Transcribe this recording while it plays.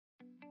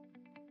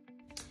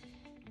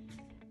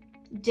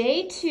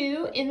Day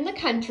 2 in the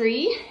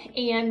country,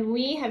 and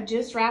we have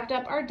just wrapped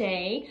up our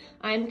day.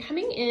 I'm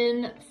coming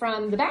in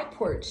from the back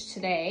porch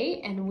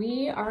today, and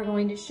we are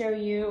going to show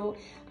you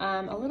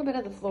a little bit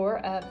of the floor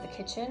of the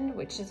kitchen,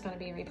 which is going to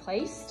be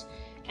replaced.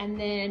 And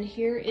then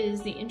here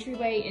is the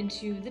entryway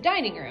into the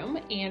dining room,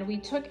 and we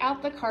took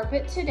out the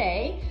carpet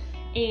today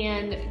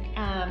and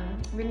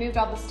removed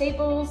all the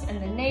staples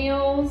and the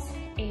nails,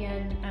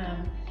 and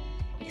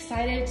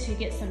excited to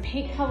get some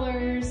paint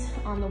colors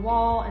on the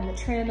wall and the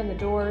trim and the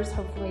doors,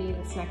 hopefully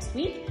this next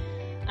week,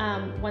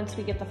 once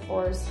we get the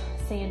floors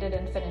sanded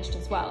and finished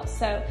as well.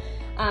 So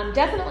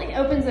definitely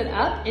opens it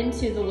up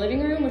into the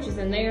living room, which is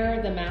in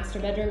there. The master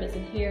bedroom is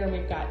in here, and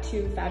we've got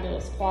 2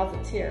 fabulous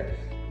closets here.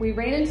 We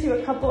ran into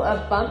a couple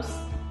of bumps.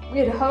 We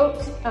had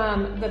hoped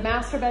the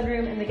master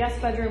bedroom and the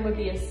guest bedroom would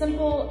be as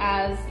simple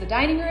as the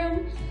dining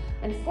room.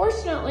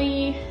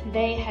 Unfortunately,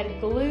 they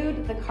had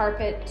glued the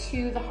carpet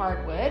to the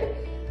hardwood.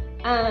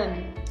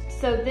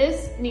 So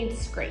this needs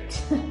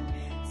scraped.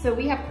 So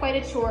we have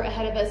quite a chore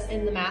ahead of us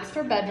in the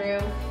master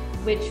bedroom,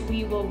 which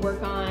we will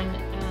work on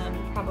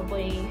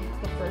probably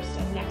the first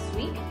of next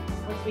week,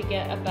 once we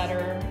get a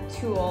better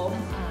tool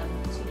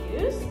to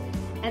use.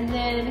 And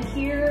then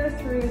here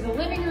through the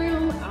living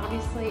room,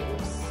 obviously it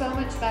looks so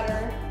much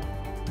better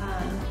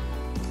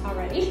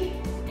already.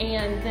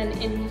 And then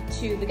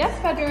into the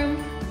guest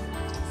bedroom,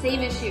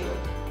 same issue.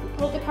 We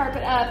pulled the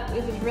carpet up.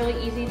 It was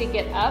really easy to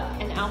get up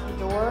and out the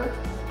door.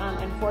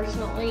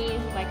 Unfortunately,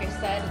 like I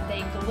said,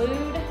 they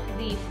glued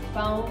the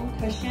foam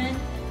cushion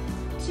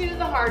to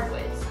the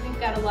hardwood, so we've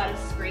got a lot of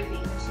scraping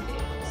to do.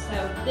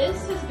 So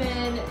this has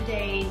been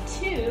day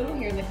 2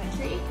 here in the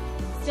country.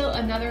 Still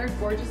another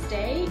gorgeous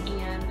day,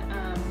 and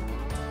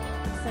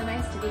it's so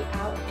nice to be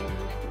out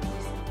in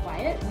peace and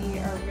quiet. We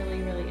are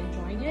really, really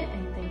enjoying it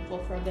and thankful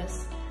for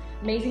this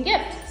amazing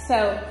gift.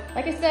 So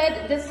like I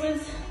said, this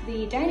was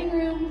the dining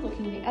room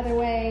looking the other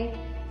way,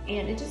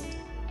 and it just,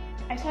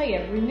 I tell you,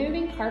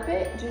 removing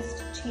carpet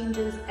just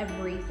changes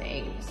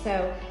everything.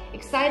 So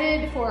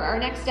excited for our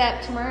next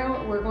step.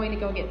 Tomorrow we're going to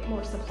go get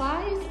more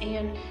supplies,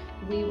 and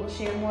we will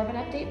share more of an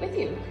update with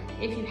you.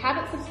 If you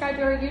haven't subscribed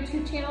to our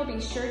YouTube channel, be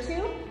sure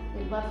to.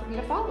 We'd love for you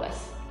to follow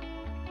us.